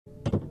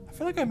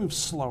feel like I move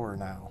slower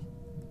now.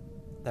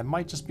 That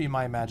might just be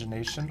my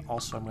imagination.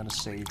 Also, I'm going to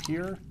save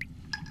here.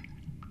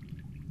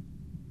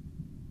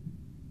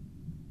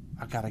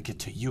 I gotta get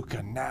to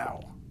Yuka now.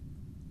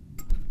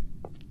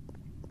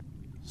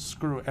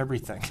 Screw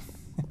everything.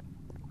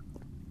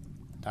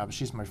 Nah, but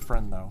she's my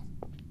friend, though.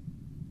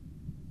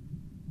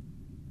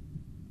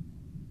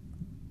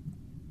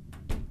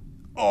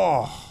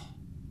 Oh!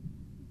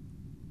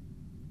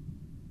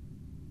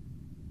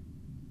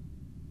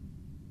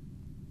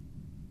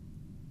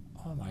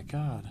 Oh my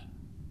god.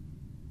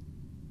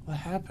 What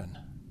happened?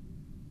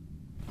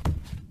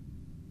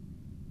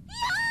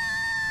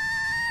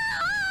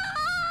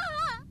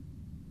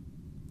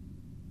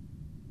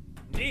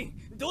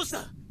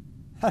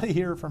 How do you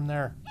hear it from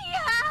there?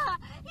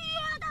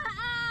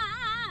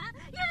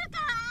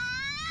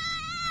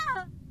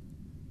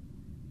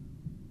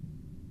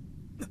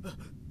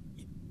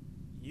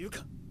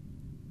 Yuka.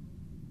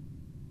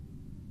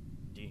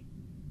 Rin,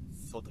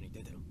 外に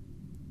出てろ。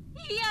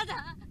嫌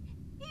だ。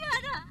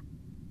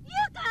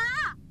Yuka!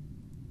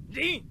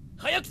 リン、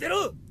早く出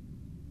ろ。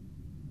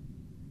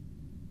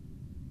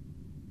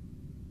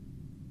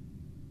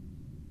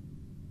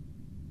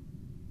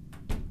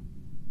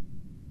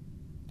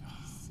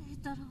清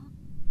太郎、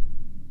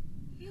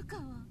ユカ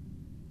は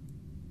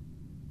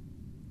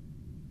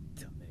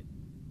ダメ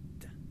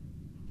だ。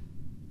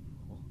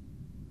もう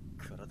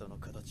体の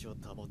形を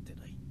保って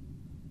ない。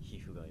皮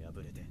膚が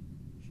破れて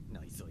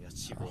内臓や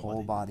脂肪 Her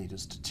whole body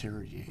just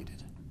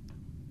deteriorated.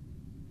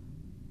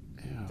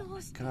 Ew,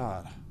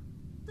 God.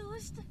 どう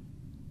して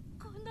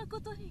こんなこ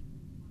とに。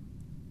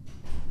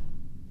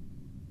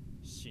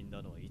死ん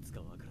だのはいつか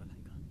わからな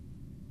いが、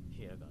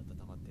部屋が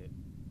温まって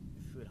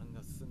腐乱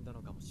が進んだ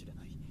のかもしれ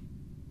ない。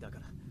だか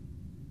ら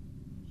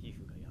皮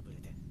膚が破れ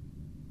て。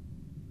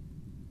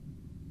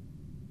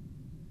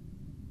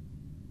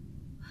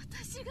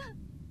私が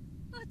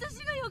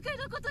余計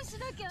なことし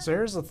なきゃ。 So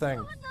here's the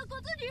thing.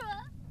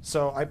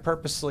 So I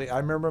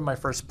remember my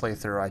first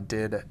playthrough, I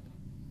did,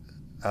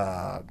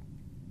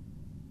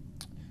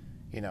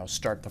 you know,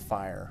 start the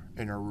fire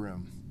in her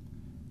room.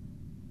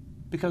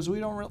 Because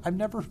I've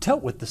never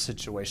dealt with this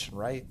situation,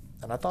 right?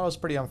 And I thought it was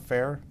pretty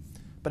unfair,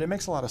 but it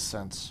makes a lot of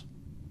sense.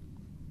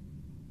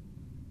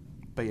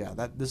 But yeah,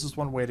 this is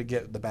one way to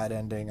get the bad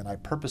ending, and I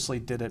purposely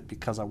did it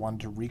because I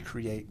wanted to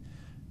recreate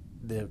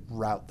the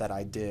route that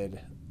I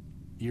did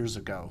years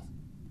ago.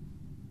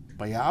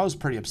 But yeah, I was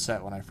pretty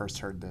upset when I first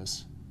heard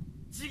this.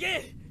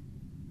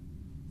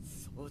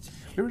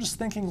 We were just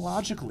thinking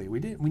logically.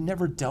 We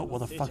never dealt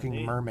with a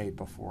fucking mermaid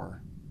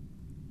before.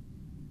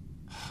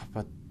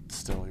 But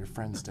still, your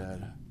friend's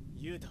dead.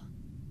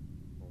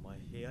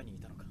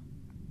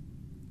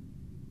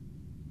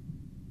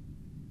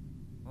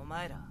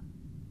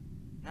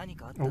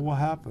 Oh, what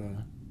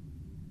happened?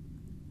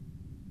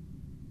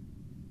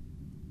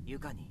 ユ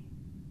カに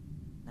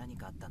何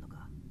かあったの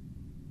か。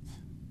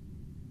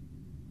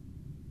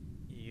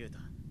ユウタ、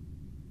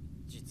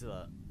実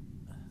は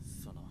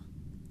その。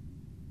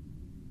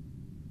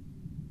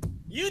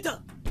ユウ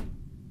タ。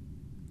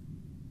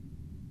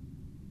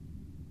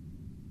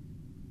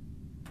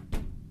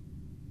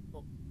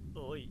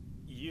おい、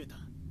ユウタ。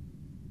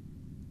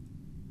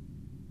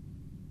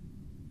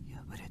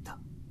破れた。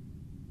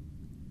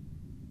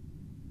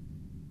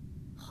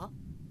は？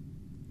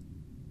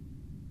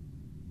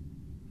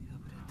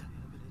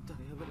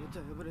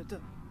破れた。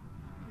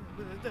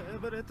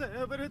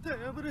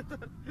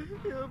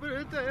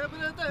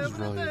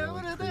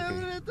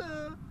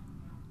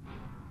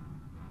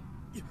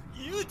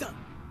ユウタ！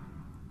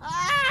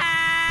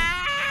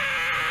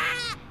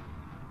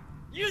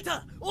ユウ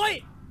タ！お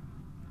い！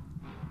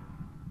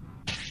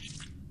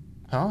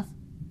 Huh?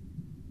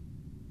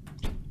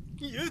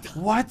 ユウタ！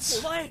 What?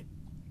 お前！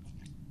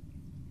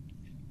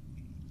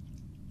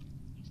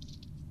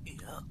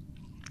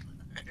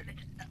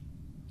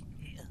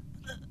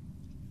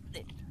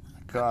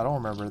 God, I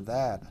don't remember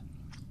that.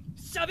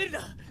 喋る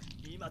な。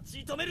今血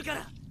止めるか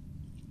ら。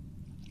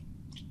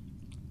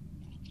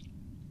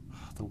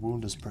 The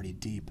wound is pretty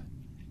deep.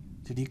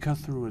 Did he cut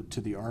through it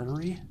to the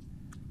artery?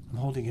 I'm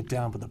holding it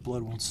down, but the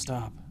blood won't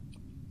stop.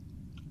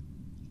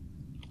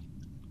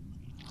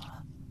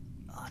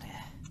 あれ、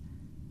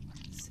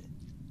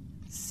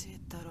清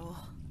太郎、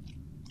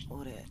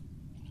俺、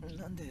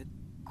なんで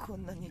こ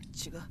んなに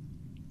血が。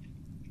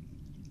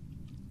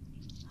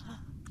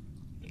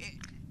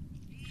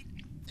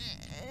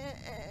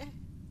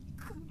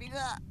 首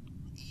が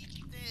痛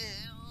え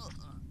よ。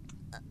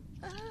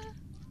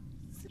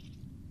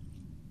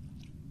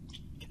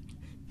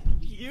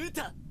ユウ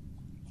タ。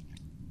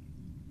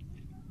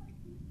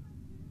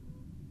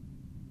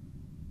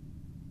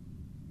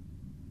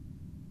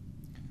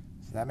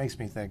 So that makes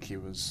me think he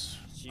was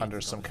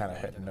under some kind of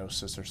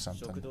hypnosis or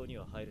something.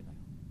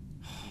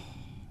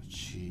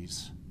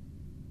 Jeez.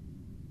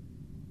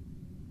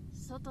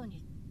 外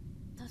に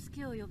助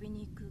けを呼び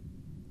に行く。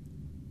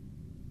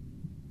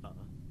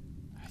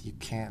 You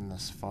can't in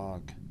this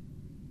fog.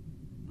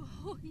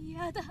 もう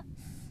嫌だ。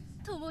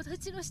友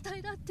達の死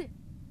体だって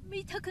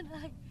見たく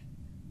ない。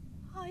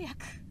早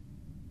く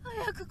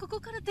早くここ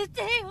から出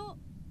てよ。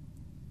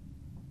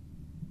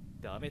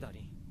ダメだリ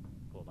ン。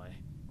お前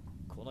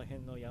この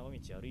辺の山道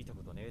歩いた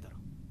ことねえだろ。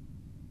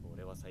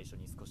俺は最初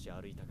に少し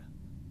歩いたが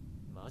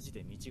マジ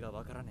で道が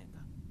わからねえんだ。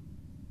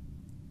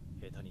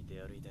下手に出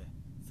歩いて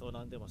遭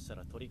難でもした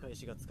ら取り返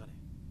しがつかね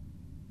え。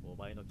お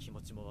前の気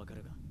持ちもわか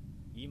るが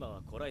今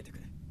はこらえてく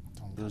れ。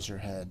 Don't lose your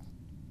head.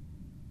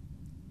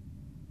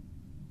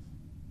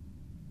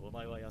 お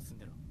前は休ん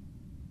でろ。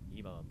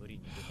今は無理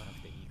に動かな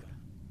くていいから。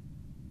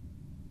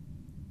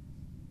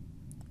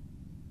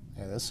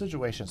 Yeah, this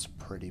situation's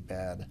pretty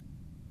bad.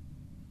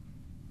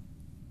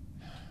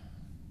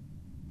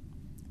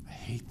 I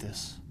hate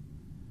this.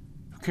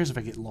 Who cares if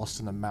I get lost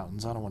in the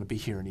mountains? I don't want to be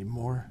here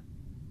anymore.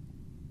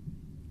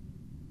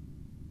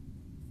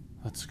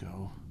 Let's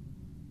go.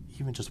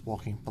 Even just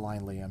walking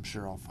blindly, I'm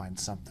sure I'll find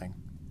something.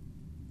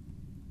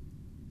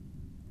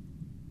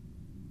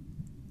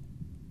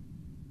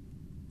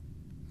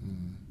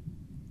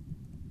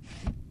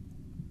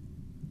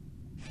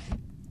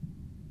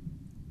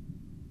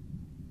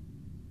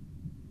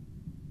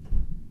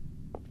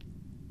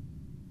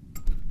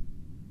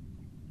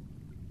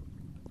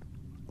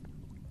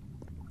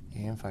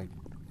 And if I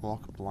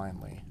walk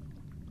blindly.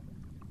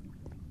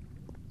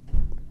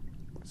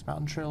 Is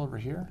mountain trail over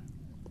here?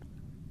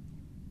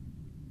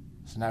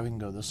 So now we can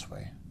go this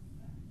way.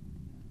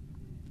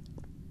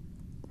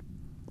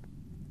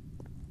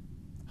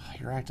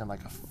 You're acting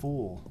like a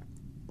fool.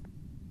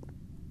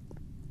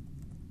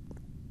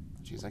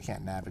 Jeez, I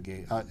can't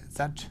navigate. Is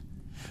that...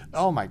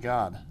 Oh my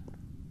god.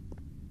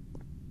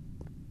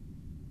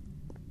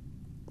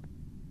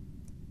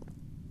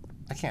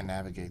 I can't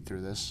navigate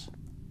through this.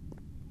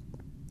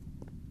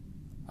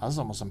 This is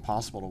almost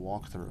impossible to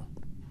walk through.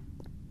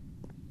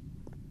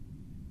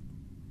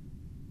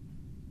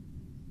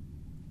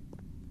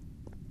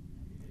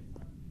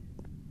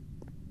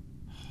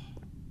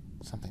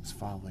 Something's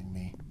following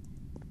me.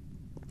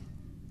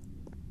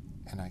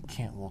 And I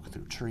can't walk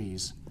through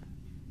trees.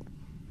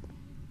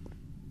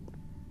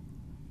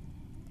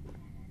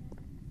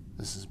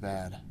 This is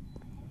bad.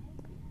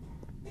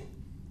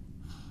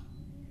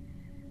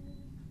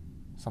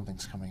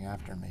 Something's coming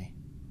after me.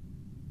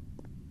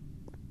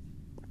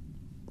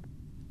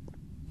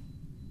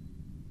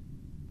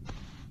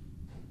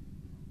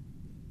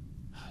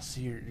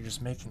 See, you're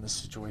just making the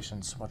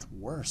situation so much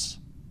worse.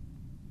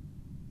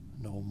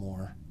 No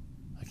more.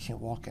 I can't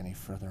walk any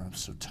further. I'm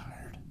so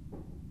tired.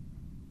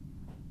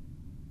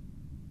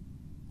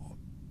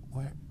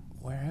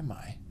 Where am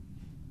I?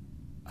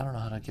 I don't know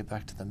how to get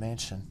back to the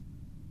mansion.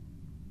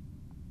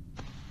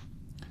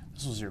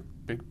 This was your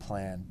big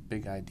plan,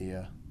 big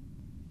idea.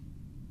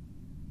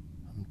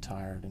 I'm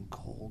tired and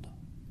cold.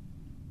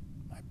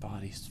 My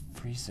body's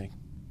freezing.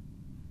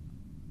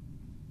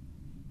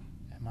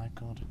 Am I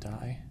going to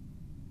die?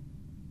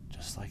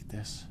 Just like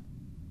this?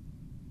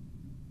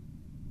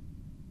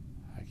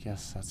 I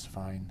guess that's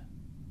fine.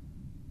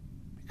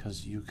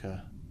 Because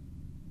Yuka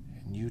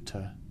and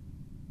Yuta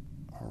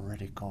are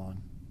already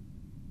gone.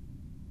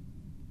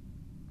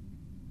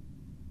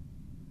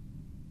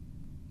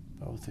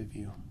 Both of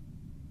you,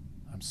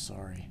 I'm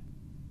sorry.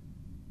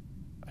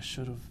 I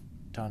should have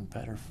done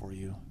better for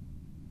you.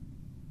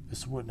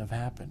 This wouldn't have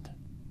happened.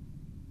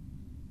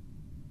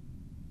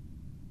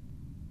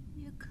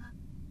 Yuka,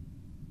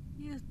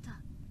 Yuta,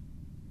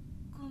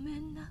 ごめ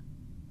んな。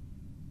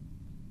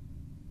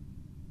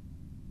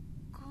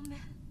ごめん、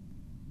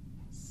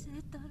清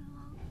太郎。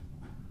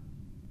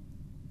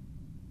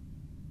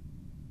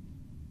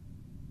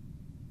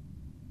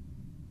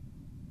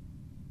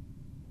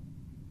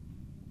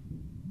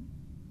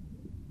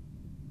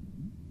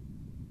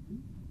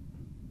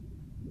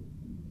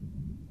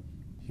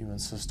You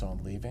insist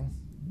on leaving?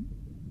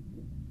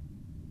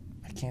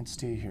 I can't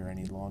stay here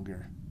any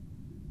longer.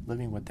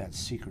 Living with that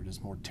secret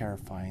is more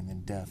terrifying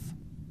than death.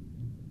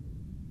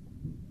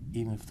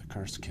 Even if the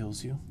curse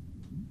kills you?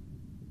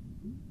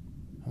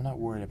 I'm not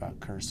worried about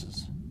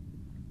curses.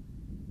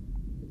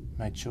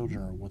 My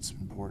children are what's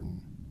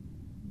important,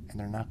 and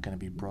they're not going to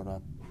be brought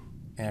up.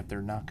 And if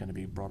they're not going to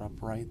be brought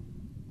up right,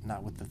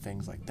 not with the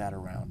things like that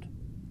around.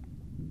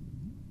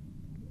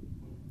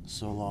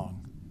 So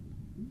long.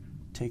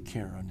 Take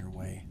care on your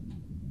way.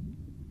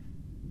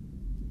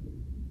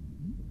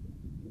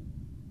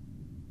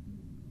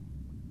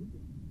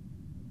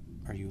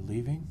 Are you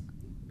leaving?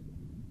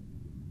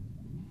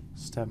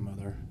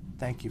 Stepmother,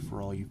 thank you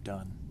for all you've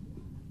done.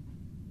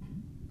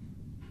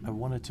 I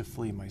wanted to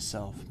flee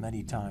myself.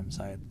 Many times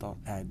I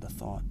had the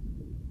thought.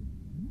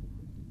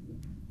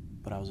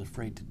 But I was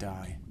afraid to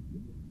die.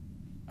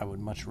 I would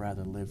much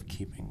rather live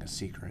keeping a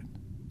secret.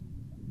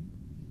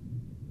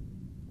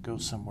 Go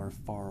somewhere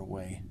far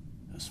away,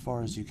 as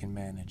far as you can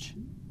manage.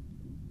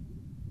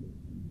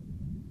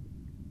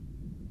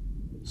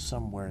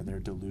 Somewhere their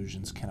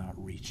delusions cannot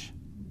reach.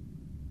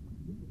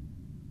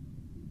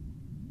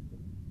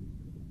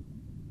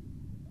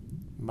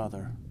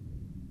 Mother,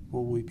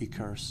 will we be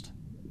cursed?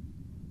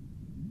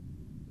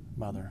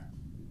 Mother,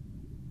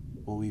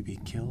 will we be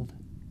killed?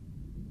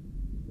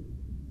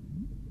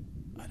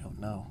 I don't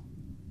know.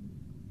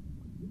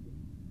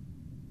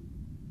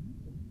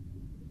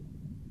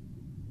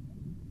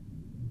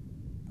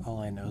 All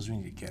I know is we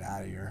need to get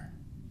out of here.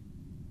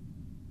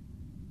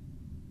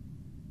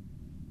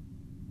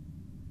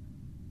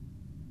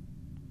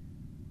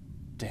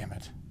 Damn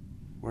it.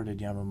 Where did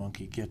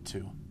Yamamonkey get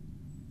to?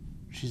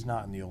 She's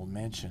not in the old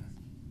mansion.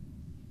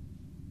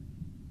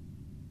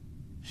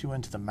 She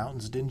went to the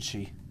mountains, didn't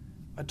she?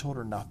 I told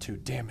her not to.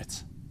 Damn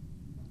it.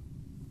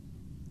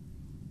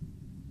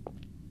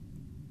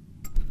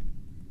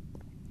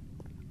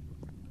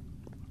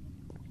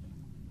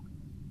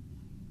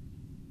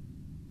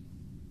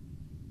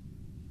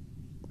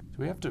 Do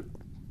we have to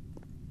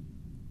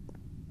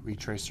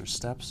retrace her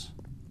steps?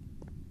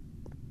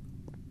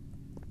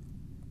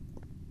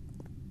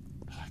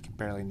 I can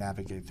barely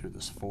navigate through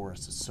this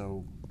forest. It's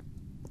so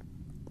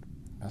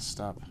messed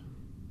up.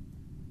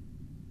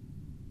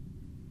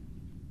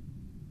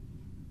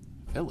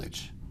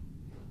 Village?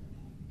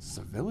 Is this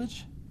a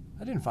village?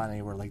 I didn't find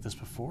anywhere like this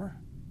before.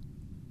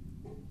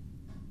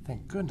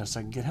 Thank goodness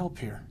I can get help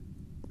here.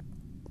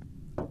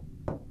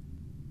 Are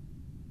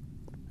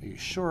you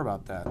sure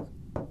about that?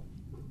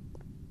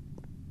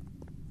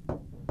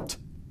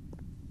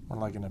 More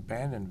like an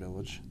abandoned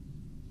village.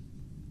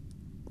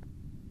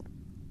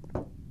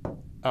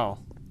 Oh.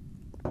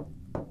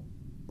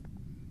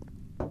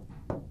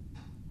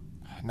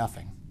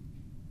 Nothing.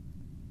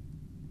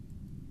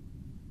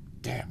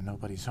 Damn,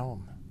 nobody's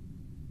home.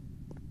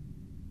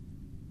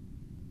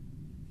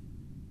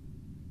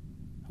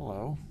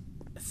 Hello.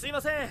 すい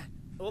ません、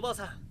おばあ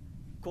さん。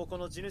ここ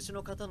の地主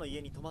の方の家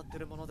に泊まって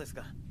るものです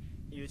が、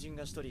友人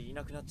が一人い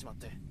なくなっちまっ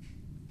て。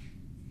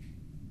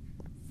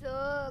そ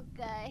う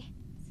かい、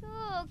そ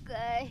うか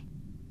い。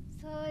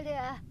そり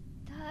ゃ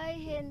大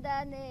変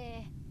だ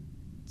ね。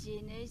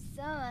地主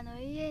様の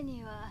家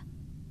には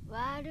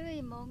悪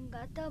いもん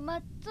が溜ま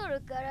っと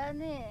るから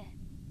ね。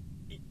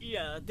い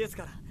や、です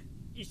から、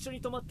一緒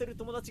に泊まってる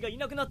友達がい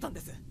なくなったん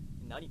です。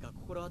何か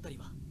心当たり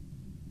は？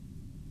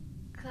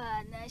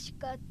悲し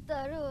かっ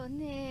たろう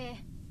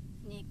ね。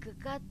憎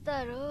かっ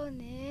たろう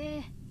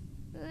ね。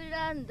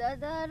恨んだ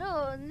だ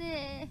ろう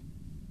ね。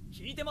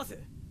聞いてます？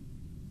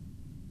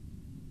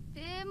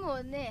で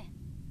もね、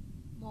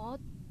もっ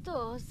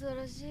と恐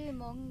ろしい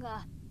もん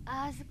が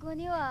あそこ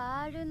に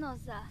はあるの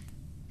さ。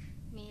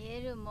見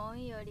えるも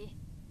んより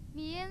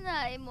見え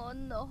ないも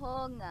んの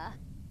方が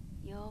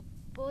よっ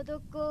ぽど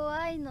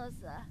怖いの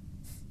さ。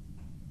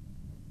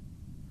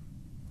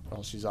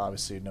Well, she's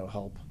obviously no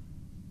help.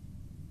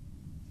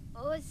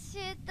 教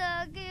えて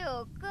あげ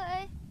ようか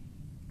い。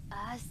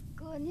あ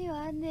そこに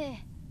は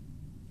ね。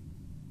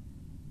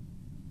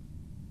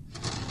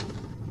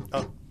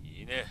Oh.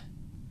 いいね。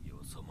よ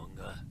そもん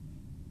が。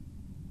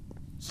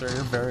Sir,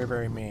 you're very,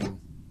 very mean.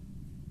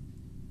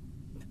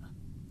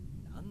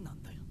 なんな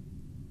んだよ。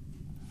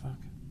Fuck.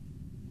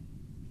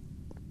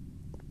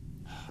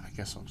 I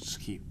guess I'll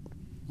just keep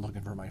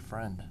looking for my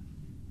friend.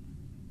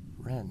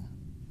 Rin.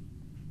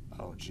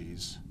 Oh,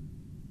 jeez.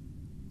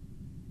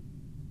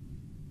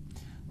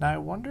 Now I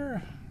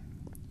wonder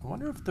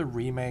if the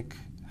remake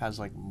has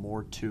like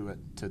more to it,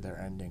 to their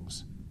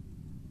endings.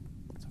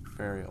 It's a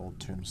very old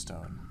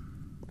tombstone.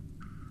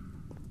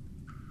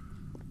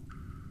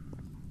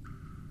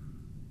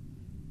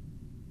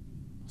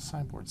 What's the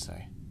signboard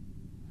say?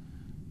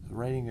 The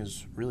writing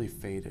is really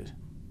faded.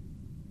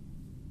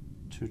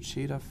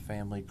 Tuchita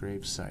family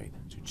gravesite.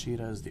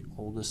 Tuchita is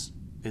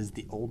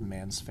the old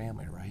man's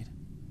family, right?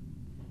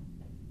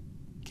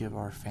 Give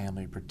our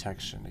family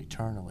protection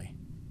eternally.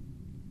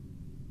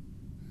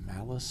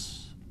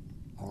 Malice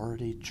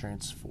already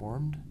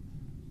transformed?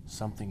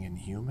 Something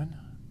inhuman?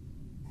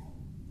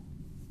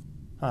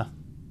 Huh.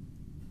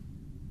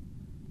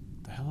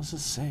 The hell does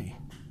this say?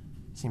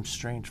 Seems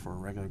strange for a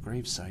regular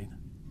gravesite.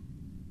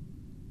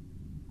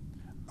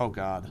 Oh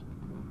god.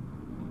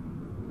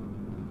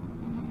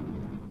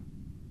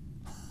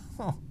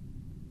 Huh.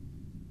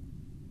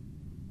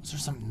 Was there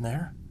something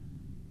there?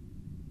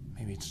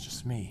 Maybe it's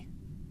just me.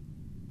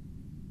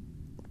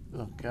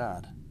 Oh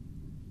god.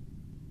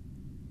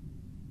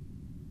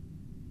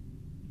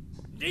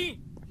 リン！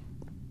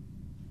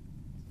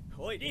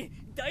おいリン、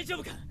大丈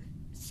夫か？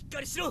しっ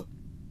かりしろ！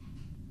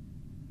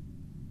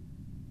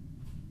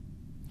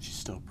 She's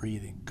still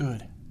breathing.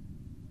 Good.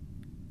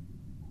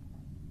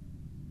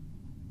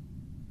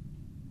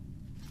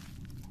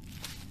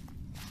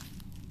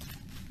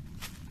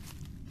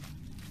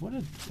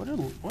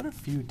 What a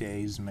few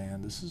days,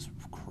 man. This is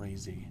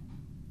crazy.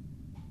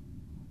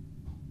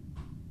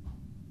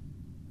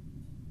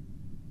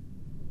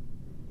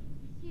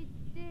 知っ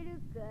て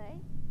るか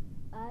い？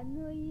あ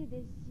の家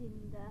で死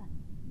んだ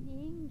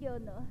人魚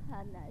の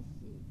話。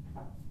か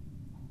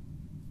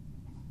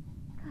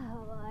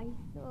わい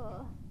そう。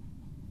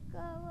か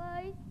わ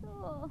いそ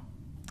う。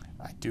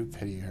 I do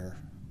pity her.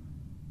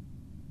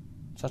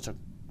 Such a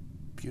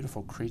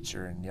beautiful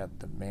creature, and yet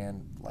the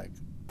man, like,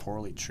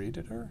 poorly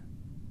treated her?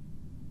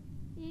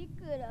 い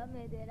くら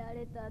めでら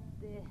れたっ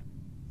て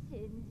死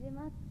んじ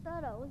まった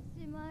らお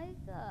しまい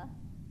さ。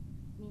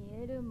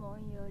見えるも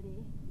んよ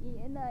り見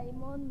えない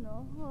もん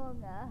の方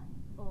が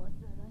恐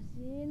ろ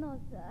しいの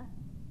さ。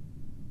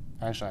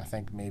 Actually, I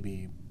think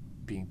maybe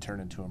being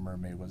turned into a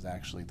mermaid was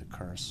actually the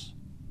curse.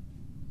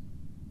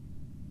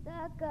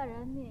 だか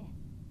らね、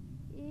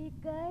いい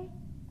かい？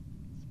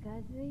近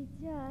づい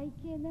ちゃい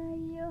けな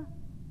いよ。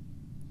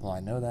Well,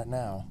 I know that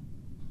now.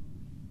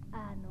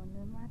 あの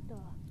沼と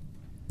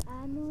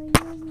あの家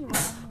にはね。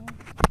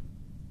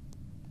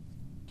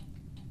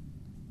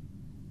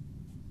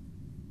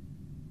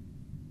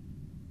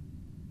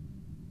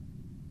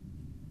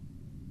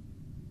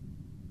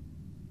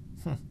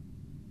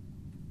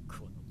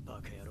この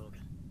バカ野郎が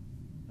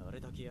あれ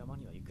だけ山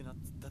には行くなっ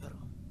つっただろ。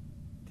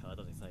た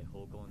だでさえ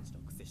方向音痴の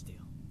癖してよ。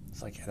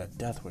 It's like he had a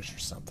death wish or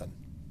something.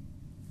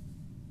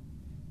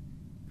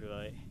 具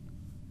合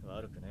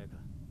悪くねえか。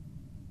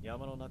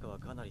山の中は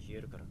かなり冷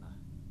えるからな。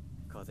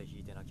風邪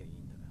ひいてなきゃいい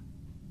んだ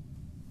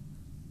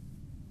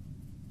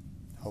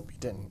が。 Hope he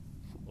didn't.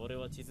 俺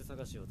は地図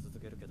探しを続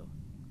けるけど、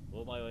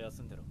お前は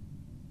休んでろ。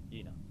い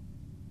いな。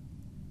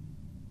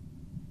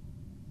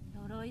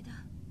呪いだ。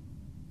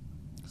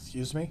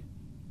 Excuse me?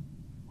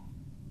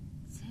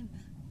 全部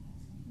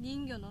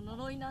人魚の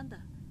呪いなんだ。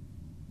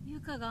ユ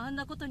カがあん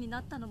なことにな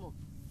ったのも、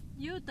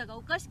ユータが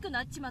おかしく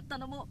なっちまった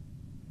のも。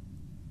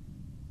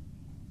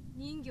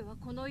人魚は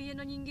この家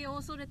の人間を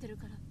恐れてる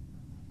から、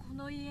こ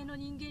の家の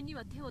人間に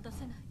は手を出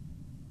せない。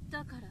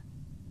だから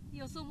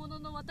よそ者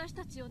の私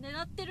たちを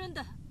狙ってるん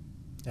だ。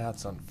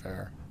 That's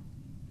unfair.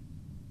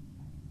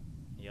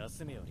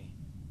 休めより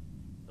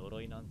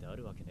呪いなんてあ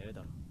るわけねえ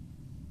だろ。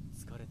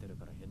疲れてる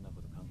から変な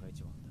こと考え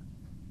ちまうんだ。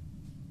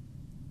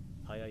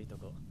早いと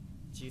こ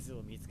地図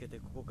を見つけて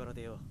ここから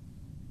出よう。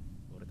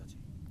俺たち。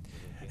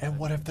 And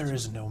what if there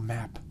is no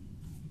map?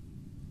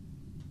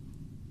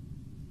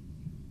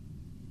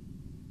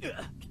 清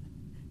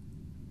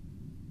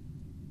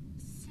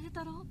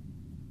太郎、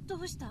ど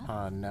うした？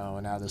 Oh no,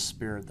 now the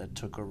spirit that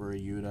took over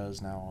Yuta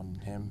is now on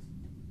him.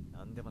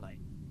 なんでもない。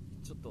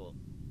ちょっと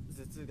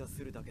頭痛が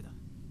するだけだ。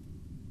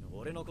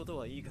俺のこと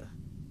はいいから、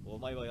お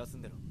前は休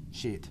んでろ。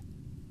 Shit.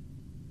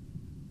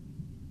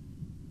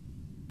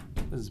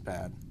 This is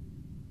bad.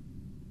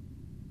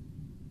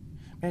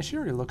 Man, she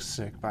already looks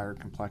sick by her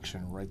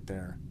complexion right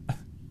there.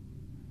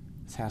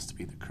 This has to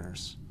be the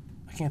curse.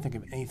 I can't think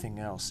of anything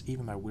else,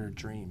 even my weird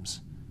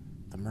dreams.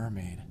 The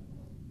mermaid.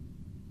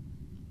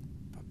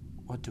 But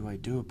what do I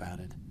do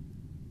about it?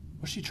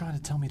 What's she trying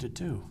to tell me to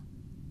do?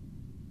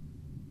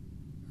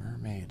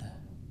 Mermaid.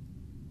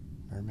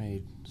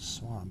 Mermaid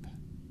swamp.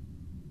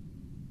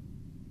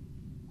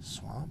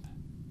 Swamp?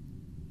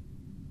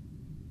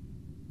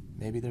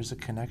 Maybe there's a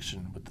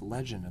connection with the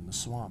legend in the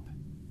swamp.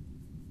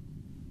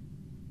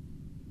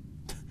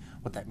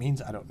 What that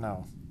means, I don't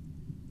know.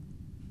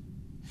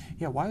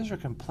 Yeah, why is her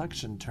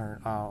complexion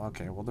turn? Oh,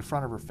 okay. Well, the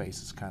front of her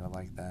face is kind of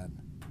like that.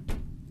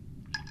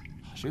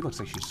 She looks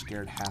like she's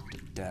scared half to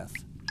death.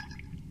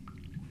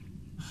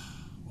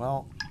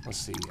 Well, let's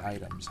see.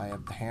 Items. I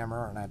have the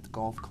hammer and I have the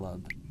golf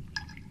club.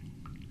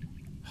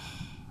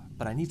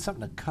 But I need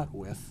something to cut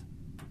with.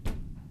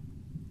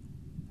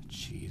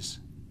 Jeez.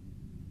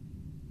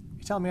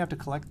 You telling me I have to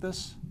collect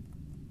this?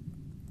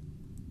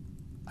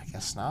 I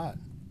guess not.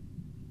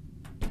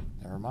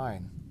 Never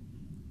mind.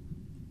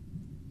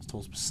 I was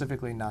told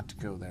specifically not to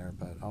go there,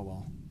 but oh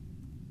well.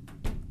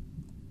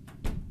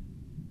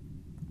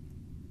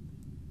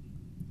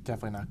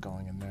 Definitely not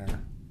going in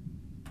there.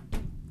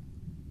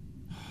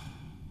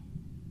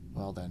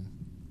 Well then.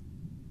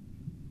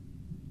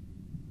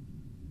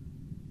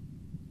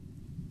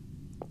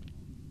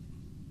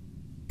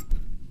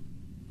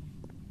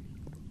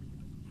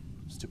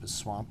 Stupid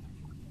swamp.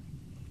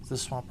 Is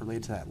this swamp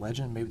related to that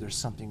legend? Maybe there's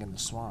something in the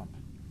swamp.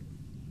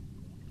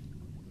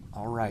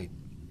 Alright.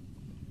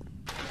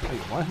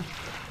 Wait, what?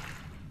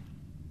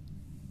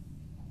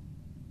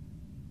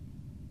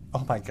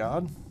 Oh my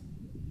god.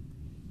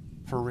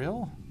 For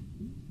real?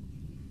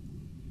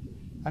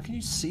 How can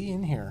you see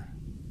in here?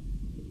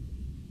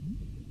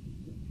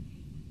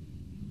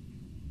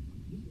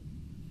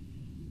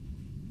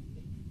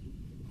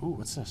 Ooh,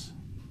 what's this?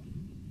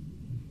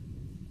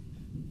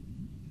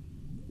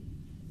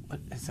 What?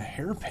 It's a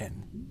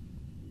hairpin.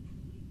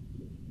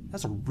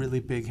 That's a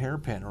really big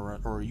hairpin,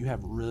 or you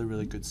have really,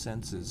 really good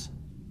senses.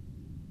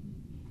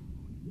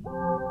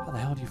 How the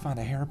hell do you find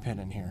a hairpin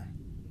in here?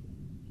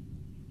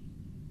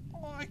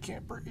 Oh, I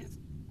can't breathe.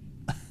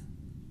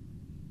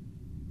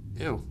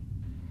 Ew.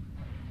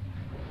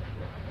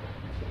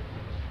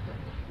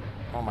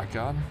 Oh my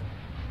god.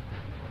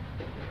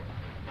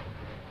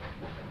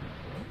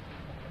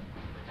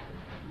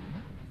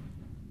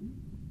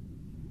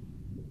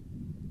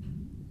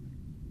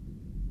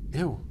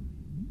 Ew.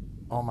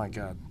 Oh my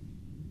god.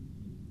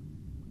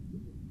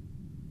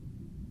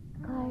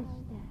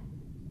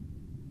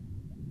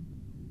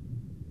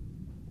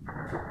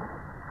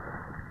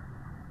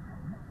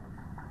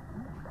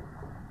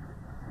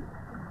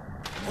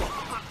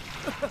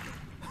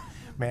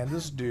 Man,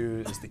 this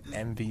dude is the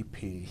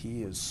MVP.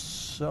 He is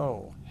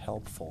so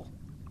helpful.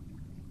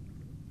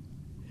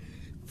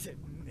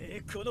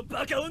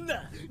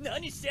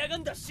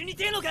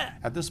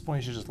 At this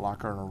point, you should just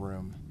lock her in a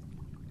room.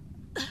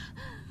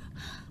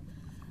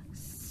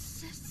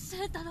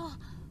 清太郎、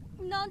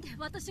なんで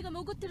私が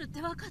潜ってるっ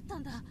て分かった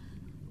んだ。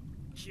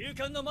休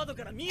館の窓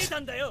から見えた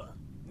んだよ。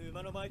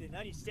馬の前で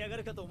何してやが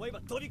るかと思え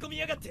ば飛び込み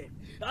やがって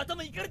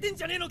頭いかれてん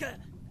じゃねえのか。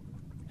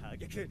あ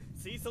げく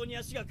水槽に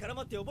足が絡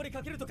まって溺れ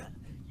かけるとか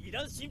い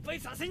らん心配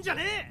させんじゃ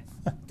ね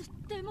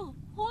でも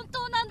本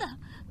当なんだ。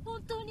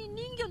本当に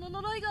人魚の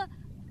呪いが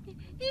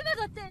今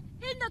だって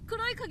変な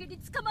黒い影に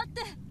捕まっ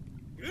て。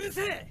え。うる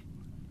せえ。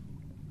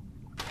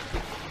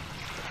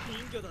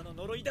人魚だの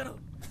呪いだの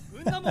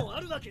んなもんあ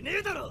るわけね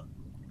えだろ。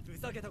ふ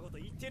ざけたこと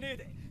言ってねえ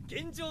で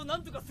現状をな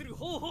んとかする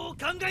方法を考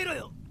えろ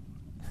よ。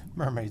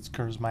 Mermaids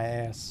curse my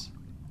ass.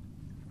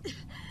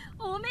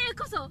 おめえ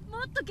こそも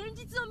っと現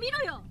実を見ろ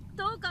よ。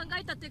どう考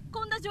えたって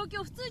こんな状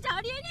況普通じゃ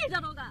ありえねえ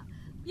だろうが。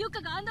ユ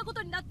カがあんなこ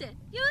とになって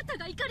ユータ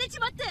がイカれち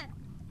まって。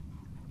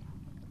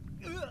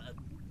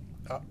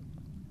あ、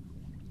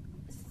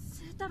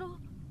清太郎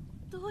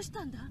どうし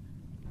たんだ。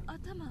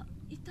頭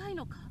痛い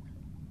のか。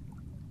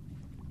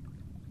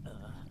あ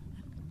あ、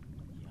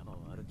山を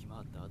歩き回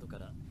った後か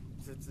ら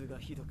頭痛が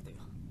ひどくてよ。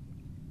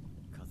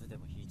風邪で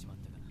もひいちまっ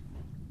た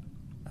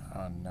か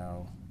な。oh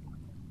no.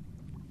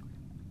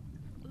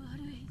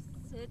 悪い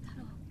清太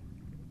郎。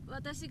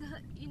私が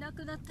いな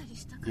くなったり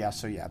したから。Yeah,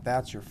 so yeah,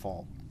 that's your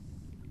fault.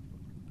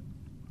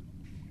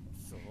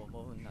 そう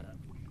思うんなら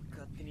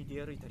勝手に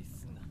出歩いたり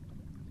すんな。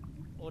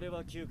俺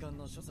は旧館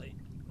の書斎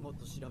もっ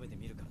と調べて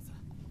みるからさ。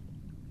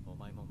お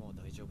前ももう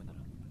大丈夫なら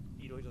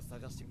いろいろ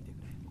探してみて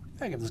くれ。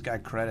I give this guy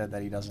credit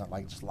that he doesn't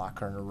like just lock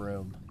her in a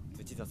room.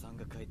 土田さん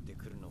が帰って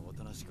くるのをお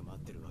となしく待っ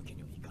てるわけ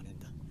にはいかねえん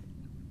だ。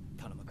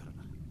頼むから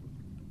な。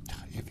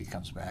If he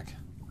comes back.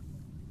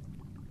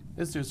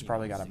 This dude's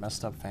probably got a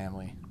messed up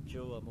family.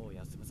 今日はもう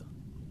休むぞ。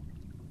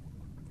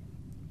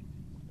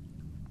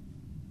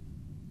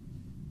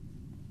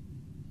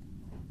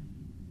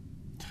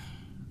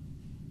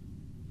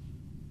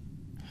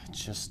I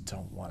just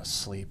don't want to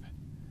sleep.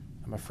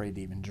 I'm afraid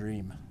to even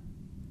dream.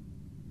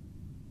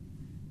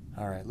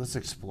 Alright, let's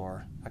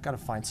explore. I gotta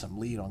find some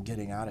lead on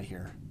getting out of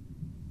here.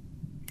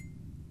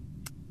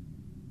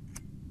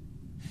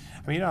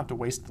 I mean, you don't have to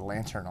waste the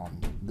lantern on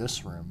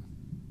this room.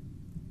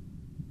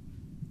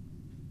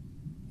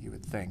 You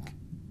would think.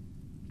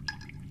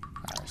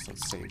 Alright, so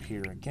let's save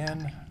here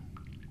again.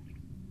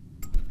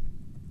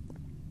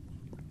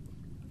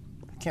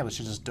 I can't believe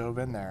she just dove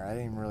in there. I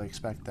didn't even really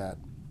expect that.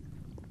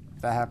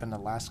 If that happened in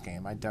the last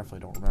game, I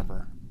definitely don't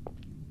remember.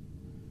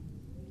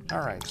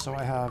 Alright, so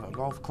I have a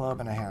golf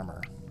club and a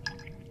hammer.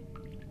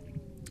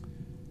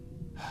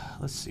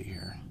 Let's see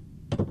here.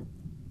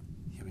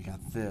 Yeah, we got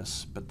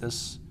this, but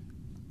this...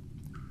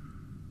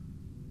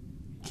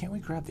 Can't we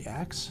grab the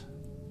axe?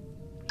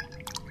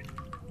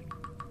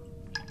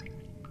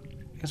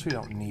 I guess we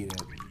don't need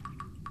it.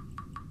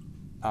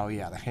 Oh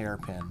yeah, the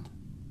hairpin.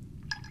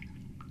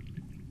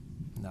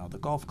 No, the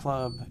golf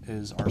club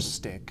is our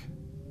stick.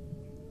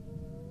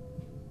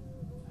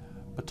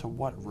 But to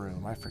what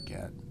room? I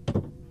forget.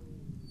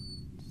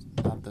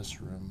 It's not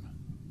this room.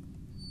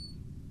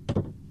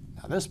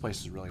 Now this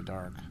place is really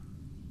dark.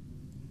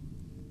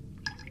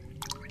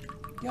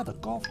 Yeah, the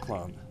golf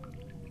club.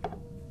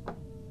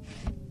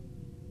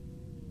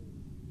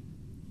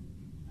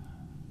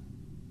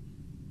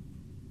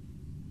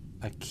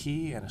 A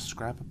key and a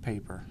scrap of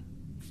paper.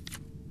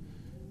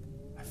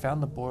 I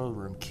found the boiler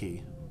room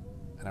key,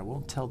 and I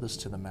won't tell this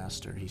to the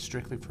master. He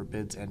strictly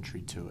forbids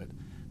entry to it.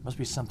 There must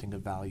be something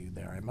of value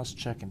there. I must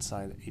check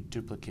inside a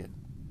duplicate.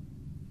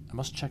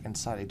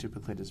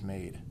 Is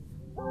made.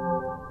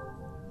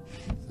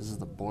 This is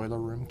the boiler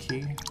room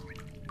key.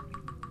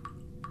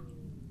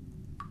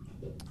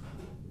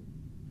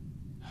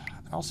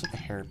 And also the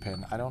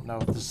hairpin. I don't know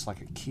if this is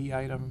like a key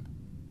item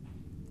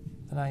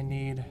that I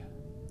need.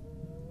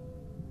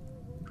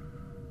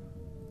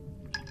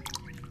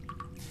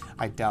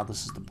 I doubt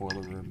this is the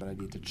boiler room, but I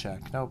need to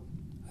check. Nope.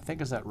 I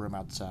think it's that room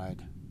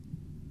outside.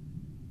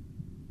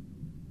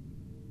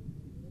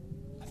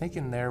 I think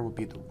in there would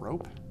be the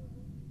rope.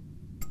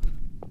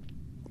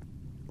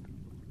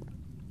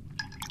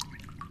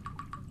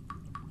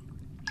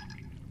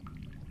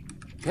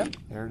 Yep,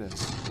 there it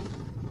is.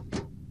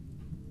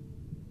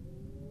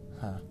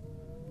 Huh.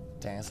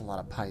 Dang, that's a lot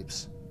of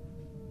pipes.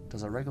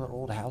 Does a regular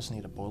old house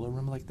need a boiler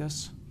room like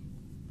this?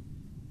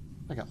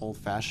 Like an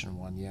old-fashioned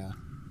one, yeah.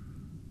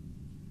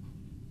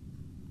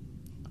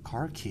 A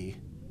car key?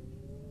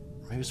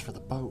 Maybe it's for the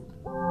boat.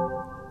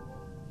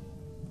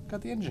 Got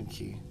the engine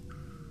key.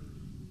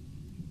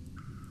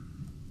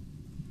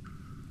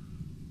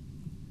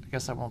 I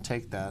guess I won't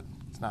take that.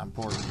 It's not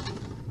important.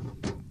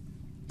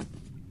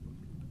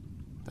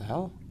 The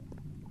hell?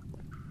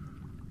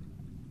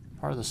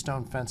 Part of the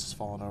stone fence has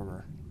fallen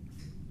over.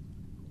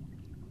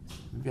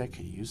 Maybe I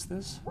could use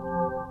this?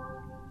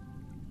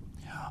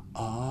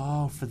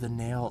 Oh, for the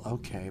nail.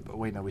 Okay, but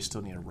wait, no, we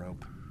still need a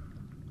rope.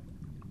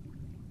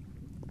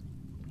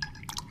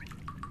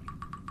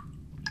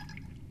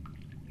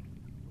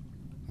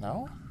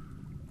 No?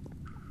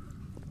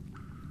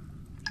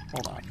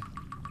 Hold on.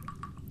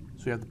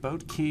 So we have the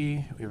boat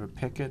key, we have a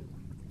picket.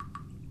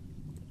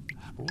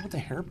 What would the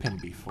hairpin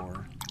be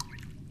for?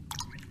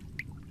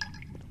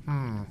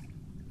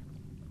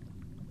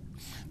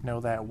 No,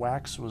 that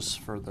wax was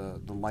for the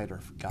lighter.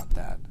 Got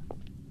that.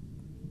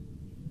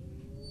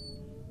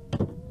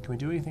 Can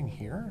we do anything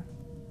here?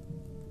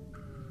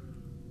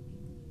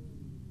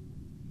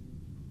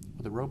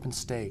 With a rope and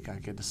stake, I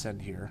could descend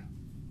here.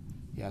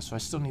 Yeah, so I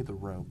still need the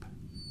rope.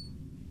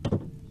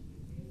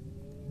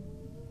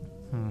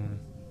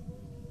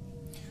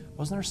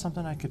 Wasn't there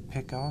something I could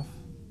pick off?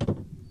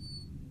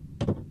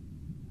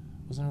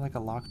 Wasn't there like a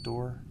locked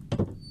door?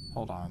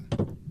 Hold on.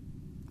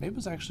 Maybe it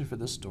was actually for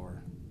this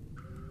door.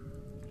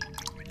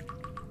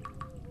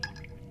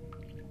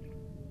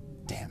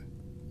 Damn.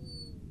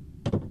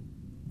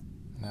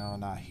 No,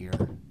 not here.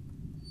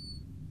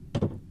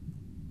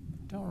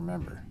 Don't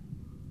remember.